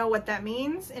 I don't know what that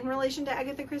means in relation to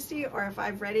Agatha Christie, or if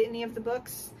I've read any of the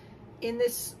books in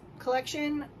this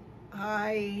collection.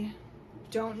 I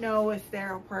don't know if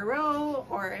they're Poirot,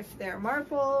 or if they're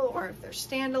Marple, or if they're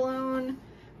standalone.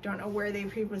 Don't know where they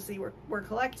previously were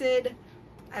collected.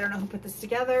 I don't know who put this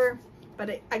together, but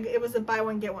it was a buy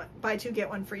 2 get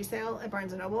 1 free sale at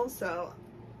Barnes & Noble. So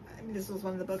I mean, this was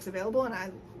one of the books available, and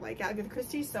I like Agatha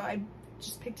Christie, so I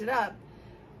just picked it up.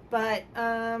 But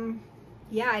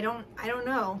yeah, I don't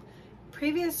know.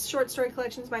 Previous short story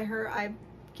collections by her, I've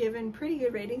given pretty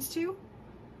good ratings to,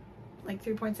 like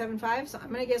 3.75. So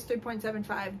I'm gonna guess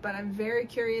 3.75, but I'm very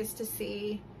curious to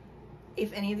see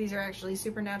if any of these are actually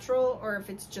supernatural, or if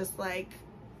it's just like,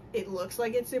 it looks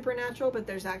like it's supernatural, but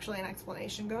there's actually an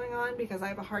explanation going on, because I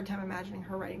have a hard time imagining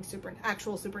her writing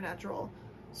actual supernatural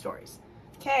stories.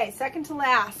 Okay, second to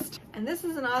last. And this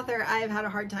is an author I've had a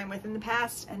hard time with in the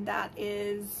past, and that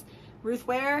is Ruth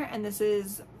Ware. And this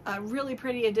is a really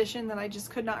pretty edition that I just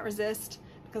could not resist,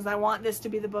 because I want this to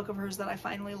be the book of hers that I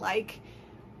finally like.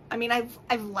 I mean,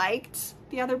 I've liked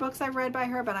the other books I've read by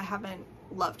her, but I haven't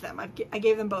loved them. I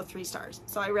gave them both 3 stars.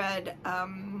 So I read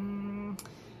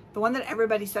the one that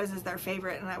everybody says is their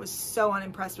favorite, and I was so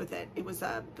unimpressed with it. It was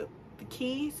the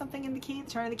Key, something in the Key,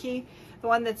 the Turn of the Key, the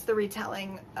one that's the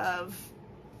retelling of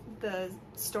the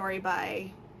story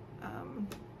by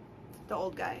the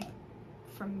old guy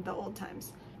from the old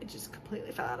times. It just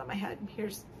completely fell out of my head.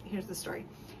 Here's the story.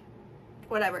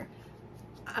 Whatever.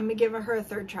 I'm gonna give her a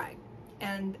 3rd try.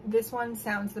 And this one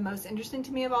sounds the most interesting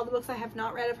to me of all the books I have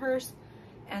not read of hers.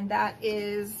 And that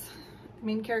is, the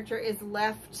main character is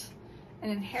left an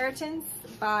inheritance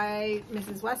by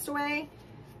Mrs. Westaway,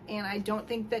 and I don't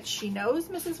think that she knows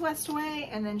Mrs. Westaway,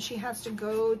 and then she has to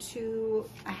go to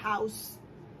a house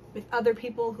with other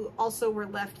people who also were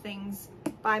left things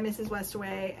by Mrs.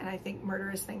 Westaway, and I think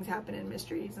murderous things happen in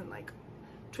mysteries and like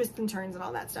twists and turns and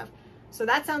all that stuff. So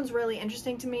that sounds really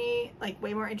interesting to me, like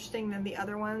way more interesting than the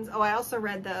other ones. Oh, I also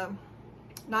read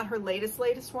not her latest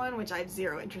one, which I have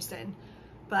 0 interest in,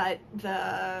 but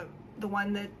the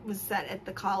one that was set at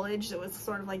the college that was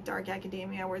sort of like dark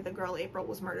academia, where the girl April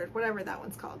was murdered, whatever that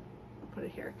one's called. I'll put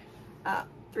it here.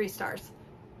 3 stars.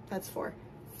 That's 4.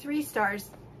 3 stars.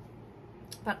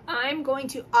 But I'm going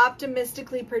to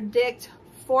optimistically predict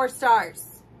 4 stars,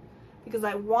 because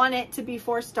I want it to be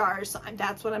 4 stars. So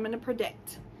that's what I'm going to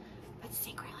predict. But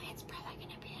secretly, it's probably going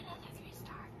to be another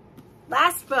 3-star.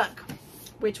 Last book,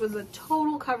 which was a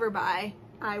total cover buy.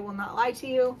 I will not lie to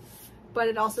you, but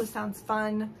it also sounds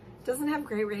fun. Doesn't have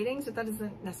great ratings, but that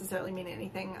doesn't necessarily mean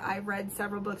anything. I've read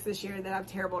several books this year that have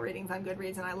terrible ratings on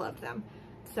Goodreads, and I loved them.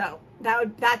 So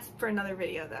that's for another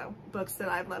video though. Books that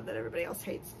I've loved that everybody else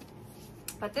hates.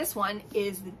 But this one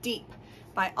is The Deep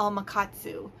by Alma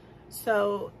Katsu.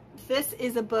 So this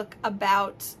is a book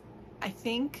about, I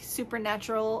think,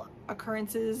 supernatural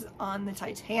occurrences on the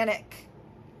Titanic.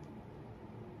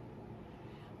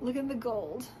 Look at the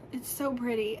gold. It's so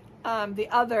pretty.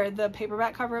 The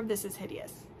paperback cover of this is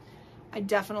hideous. I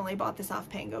definitely bought this off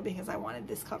Pango because I wanted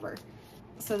this cover.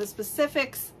 So the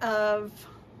specifics of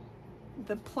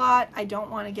the plot, I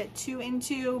don't want to get too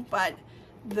into, but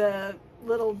the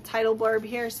little title blurb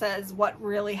here says what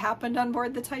really happened on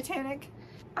board the Titanic.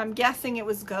 I'm guessing it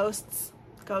was ghosts.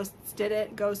 Ghosts did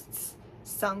it. Ghosts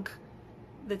sunk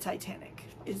the Titanic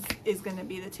is going to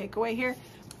be the takeaway here.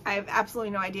 I have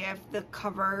absolutely no idea if the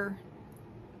cover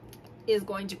is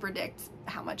going to predict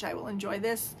how much I will enjoy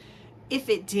this. If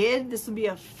it did, this would be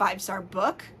a 5-star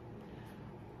book,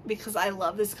 because I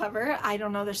love this cover. I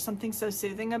don't know, there's something so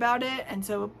soothing about it and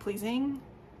so pleasing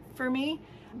for me.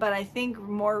 But I think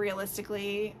more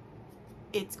realistically,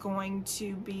 it's going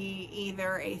to be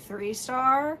either a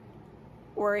 3-star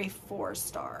or a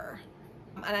 4-star.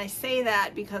 And I say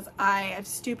that because I have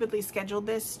stupidly scheduled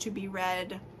this to be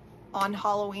read on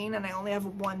Halloween, and I only have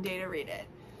 1 day to read it.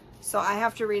 So I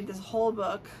have to read this whole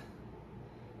book,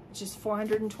 which is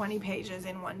 420 pages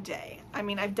in 1 day. I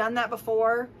mean, I've done that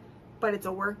before, but it's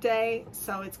a work day,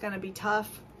 so it's gonna be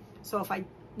tough. So if I'm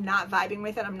not vibing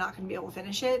with it, I'm not gonna be able to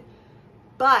finish it.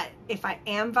 But if I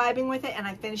am vibing with it and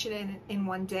I finish it in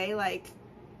 1 day, like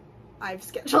I've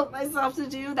scheduled myself to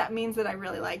do, that means that I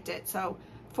really liked it. So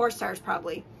 4 stars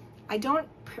probably. I don't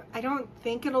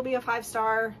think it'll be a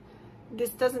 5-star this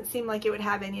doesn't seem like it would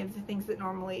have any of the things that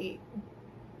normally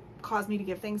cause me to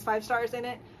give things 5 stars in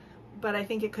it, but I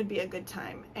think it could be a good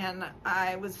time. And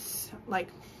I was like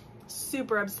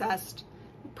super obsessed,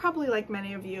 probably like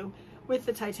many of you, with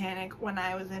the Titanic when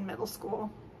I was in middle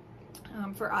school,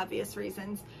 for obvious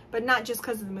reasons, but not just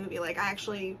because of the movie. Like I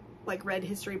actually like read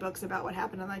history books about what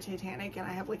happened on the Titanic, and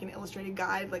I have like an illustrated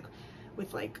guide like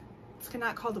with like, it's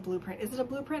not called a blueprint, is it a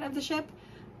blueprint of the ship?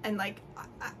 And like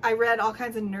I read all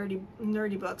kinds of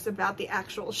nerdy books about the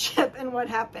actual ship and what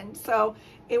happened. So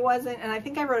it wasn't, and I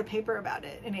think I wrote a paper about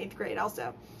it in 8th grade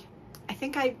also. I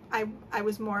think I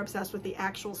was more obsessed with the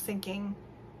actual sinking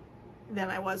than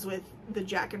I was with the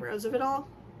Jack and Rose of it all,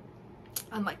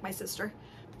 unlike my sister.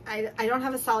 I don't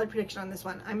have a solid prediction on this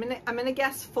one. I'm gonna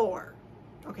guess 4.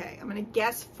 Okay, I'm gonna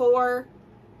guess 4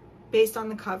 based on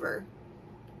the cover,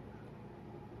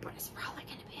 but it's probably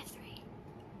gonna be a 3.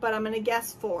 But I'm gonna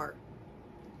guess 4.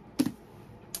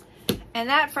 And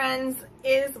that, friends,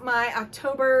 is my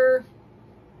October,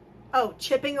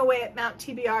 Chipping Away at Mount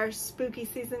TBR Spooky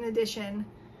Season Edition.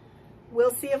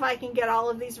 We'll see if I can get all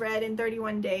of these read in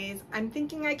 31 days. I'm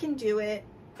thinking I can do it.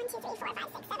 1, 2, 3, 4, 5,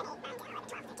 6, 7, 8, 9, 10, 11, 12,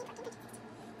 13, 14,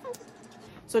 15.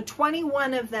 So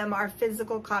 21 of them are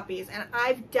physical copies, and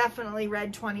I've definitely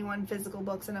read 21 physical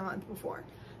books in a month before.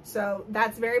 So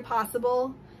that's very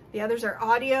possible. The others are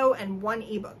audio and 1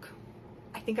 ebook.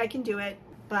 I think I can do it,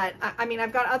 but I mean,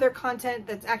 I've got other content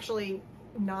that's actually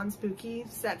non-spooky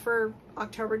set for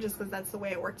October just because that's the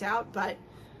way it worked out, but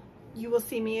you will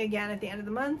see me again at the end of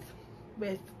the month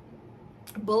with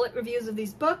bullet reviews of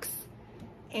these books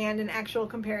and an actual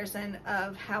comparison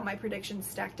of how my predictions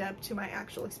stacked up to my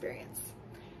actual experience.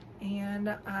 And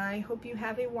I hope you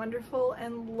have a wonderful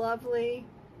and lovely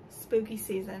spooky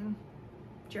season.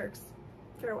 Jerks,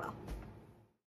 farewell.